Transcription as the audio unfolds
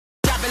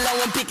drop it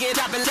low and pick it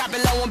up and drop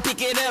it low and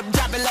pick it up,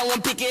 drop it low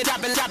and pick it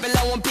up and drop it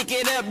low and pick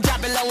it up,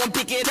 drop it low and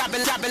pick it up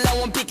and drop it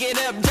low and pick it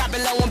up, drop it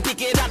low and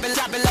pick it up and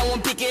drop it low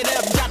and pick it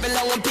up, drop it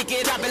low and pick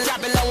it up and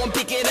drop it low and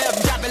pick it up,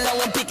 drop it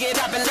low and pick it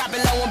up and drop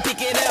it low and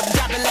pick it up,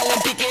 drop it low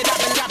and pick it up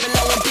and drop it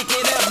low and pick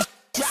it up.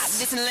 Drop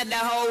this and let the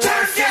whole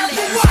world feel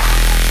it.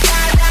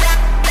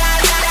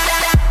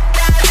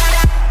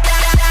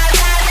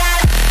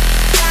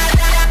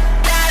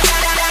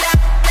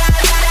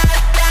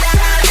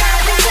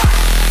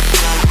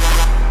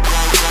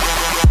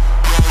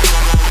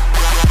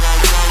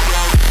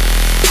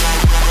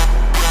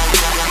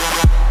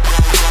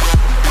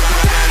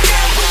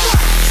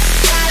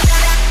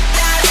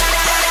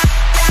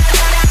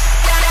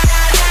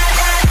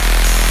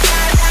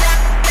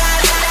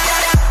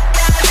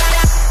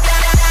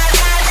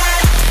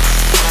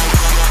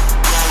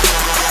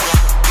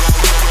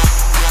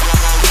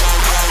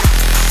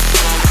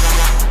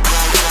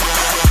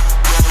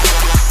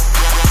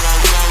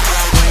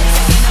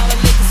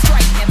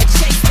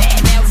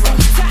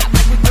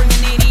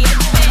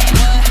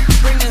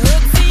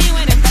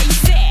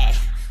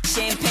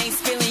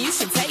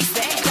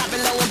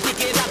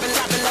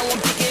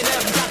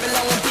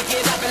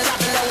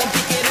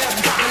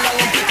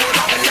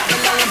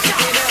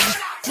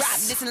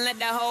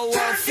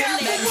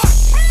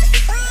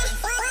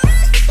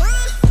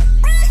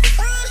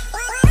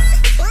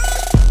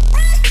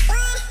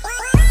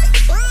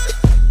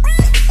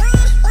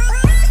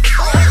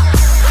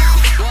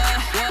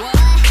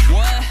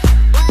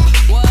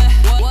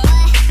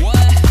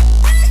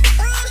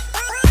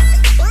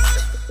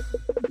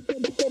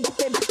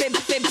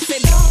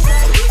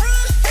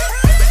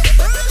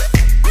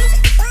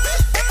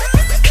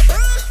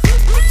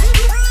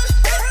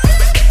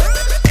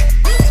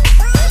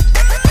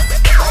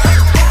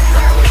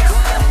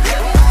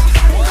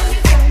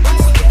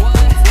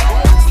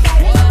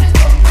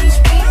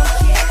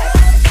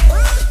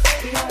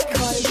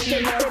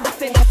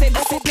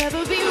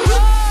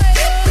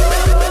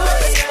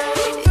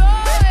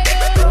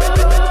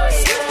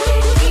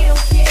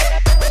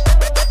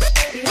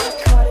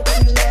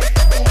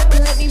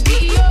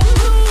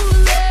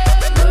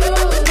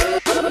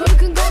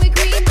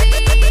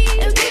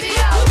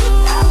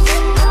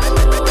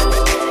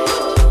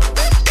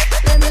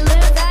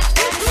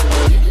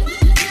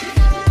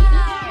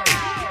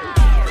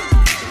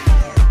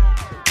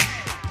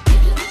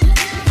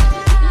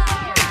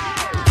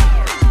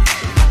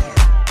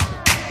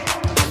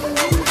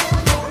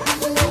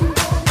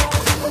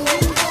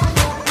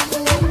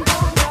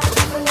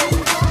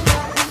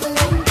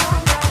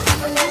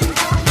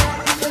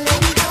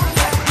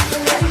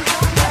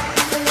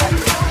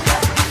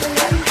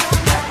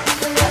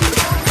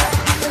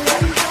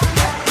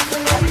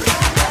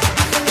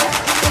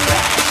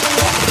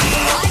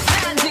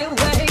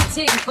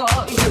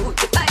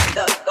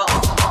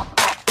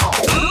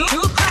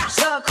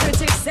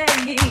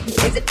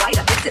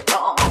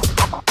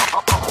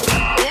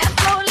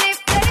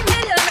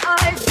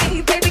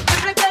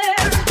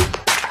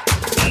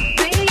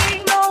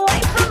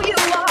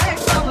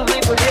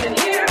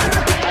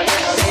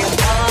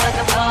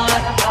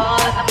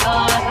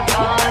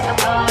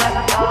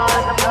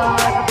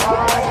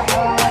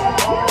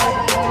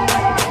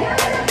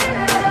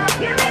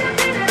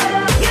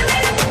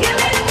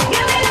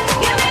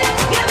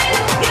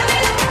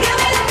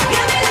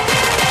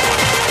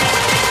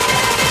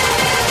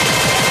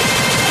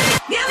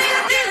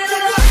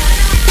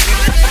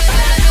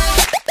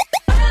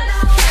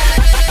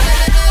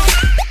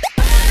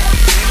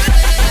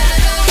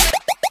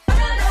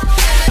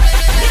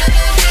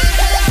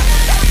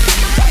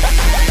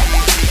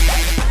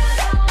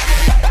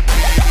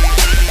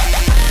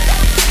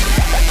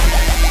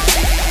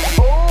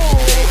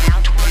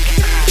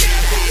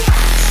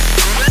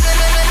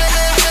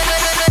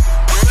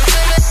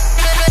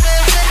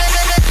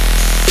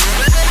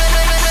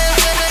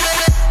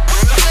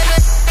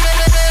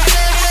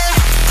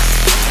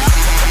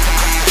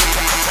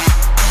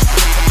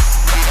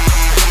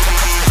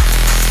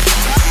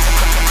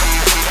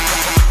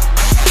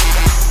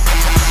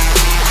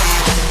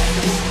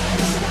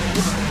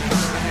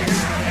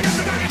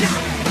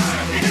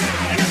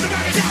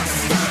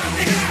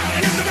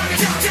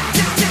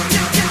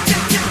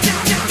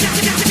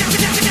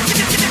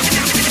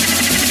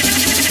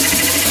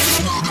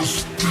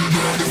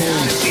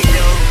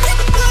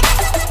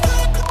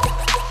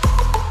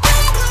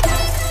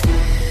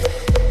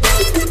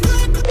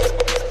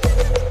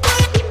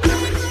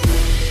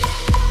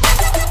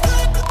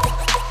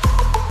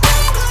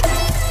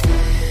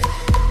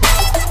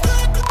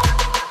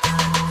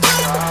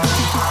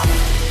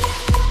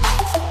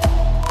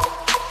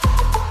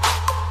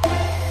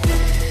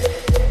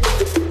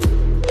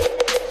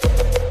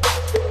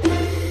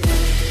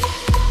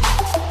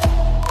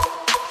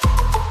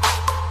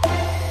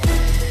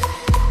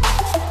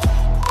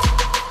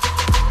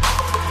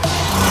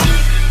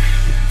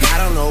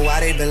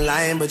 been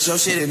lying, but your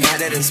shit is not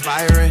that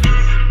inspiring.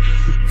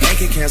 Bank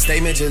account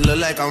statement just look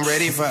like I'm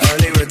ready for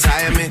early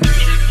retirement.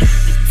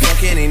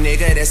 Fuck any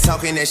nigga that's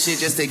talking that shit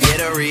just to get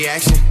a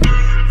reaction.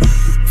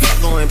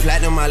 Fuck going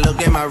platinum. I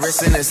looked at my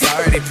wrist and it's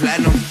already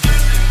platinum.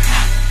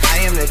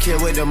 I am the kid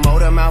with the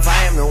motor mouth.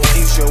 I am the one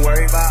you should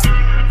worry about.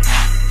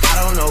 I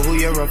don't know who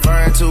you're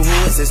referring to. Who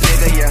is this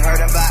nigga you heard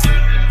about?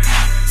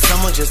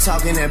 Someone just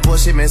talking that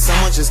bullshit, man.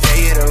 Someone just gave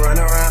you to run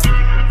around.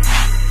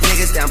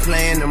 Niggas down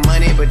playing the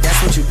money, but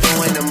that's what you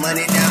doing, the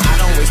money down. I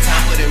don't waste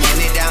time putting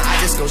money down. I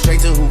just go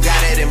straight to who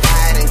got it and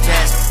buy it in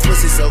cash.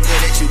 Pussy so good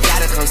that you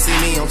gotta come see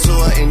me on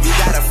tour, and you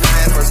gotta fly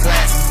in first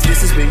class.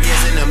 This has been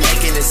years in the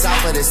making. It's all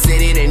for the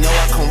city. They know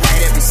I come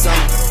right every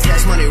summer.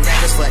 Cash money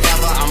records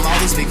forever. I'm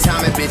always big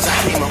time, and bitch, I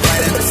came up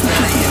right in the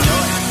stunner, you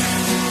know it.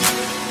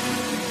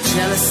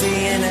 Jealousy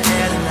in the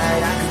air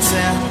tonight, I can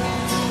tell.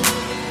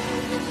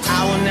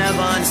 I will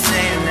never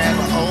understand,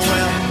 never, oh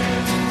well.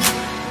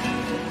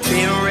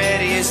 Being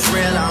ready is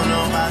real, I don't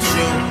know about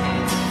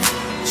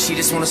you. She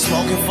just wanna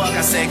smoke and fuck,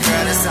 I said,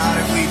 girl, that's all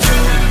that we do.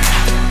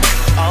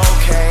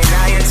 Okay,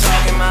 now you're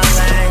talking my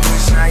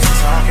language, now you're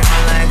talking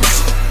my language.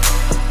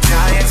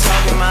 Now you're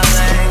talking my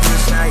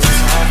language, now you're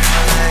talking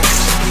my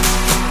language.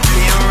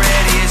 Being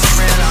ready is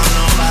real, I don't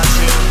know about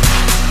you.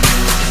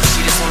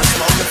 She just wanna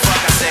smoke and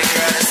fuck, I said,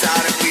 girl, that's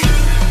all that we do.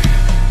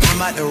 I'm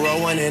about to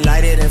roll one and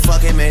light it, and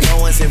fuck it, man,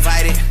 no one's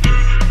invited.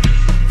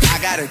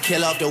 I gotta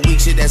kill off the weak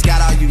shit that's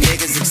got all you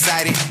niggas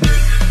excited.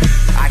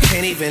 I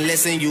can't even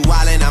listen, you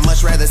wildin', I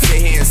much rather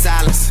sit here in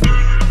silence.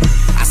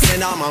 I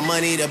spend all my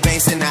money to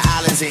banks in the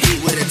islands and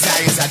eat with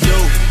Italians, I do.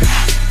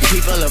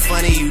 People are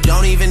funny, you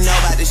don't even know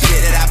about the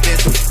shit that I've been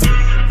through.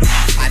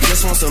 I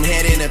just want some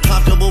head in a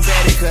comfortable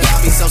bed, it could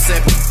all be so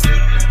simple.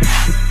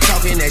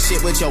 Talking that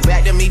shit with your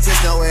back to me,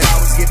 just know it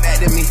always get back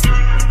to me.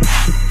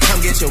 Come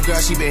get your girl,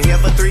 she been here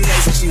for 3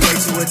 days and she way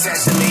too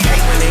attached to me.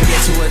 Hate when they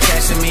get too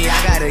attached to me. I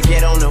gotta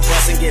get on the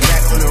bus and get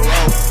back on the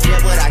road.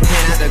 Get what I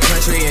can out the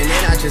country and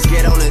then I just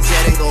get on the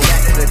jet and go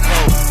back to the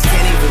coast.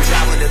 Can't even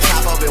drive with the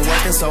top up, been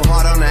working so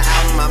hard on the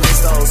album, I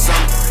missed the whole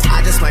summer.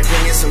 I just might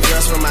bring in some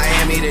girls from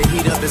Miami to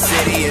heat up the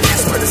city, and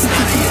that's where the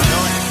stunner, you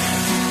know it.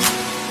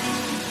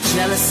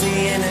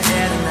 Jealousy in the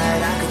air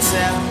tonight, I can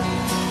tell.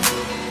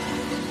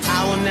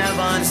 I will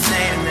never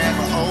understand,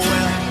 never, oh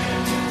well.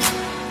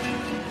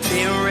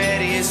 Being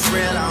ready is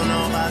real, I don't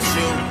know about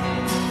you.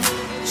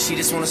 She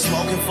just wanna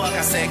smoke and fuck,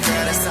 I said,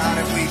 girl, that's all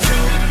that we do.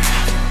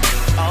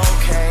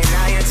 Okay,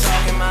 now you're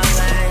talking my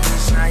language.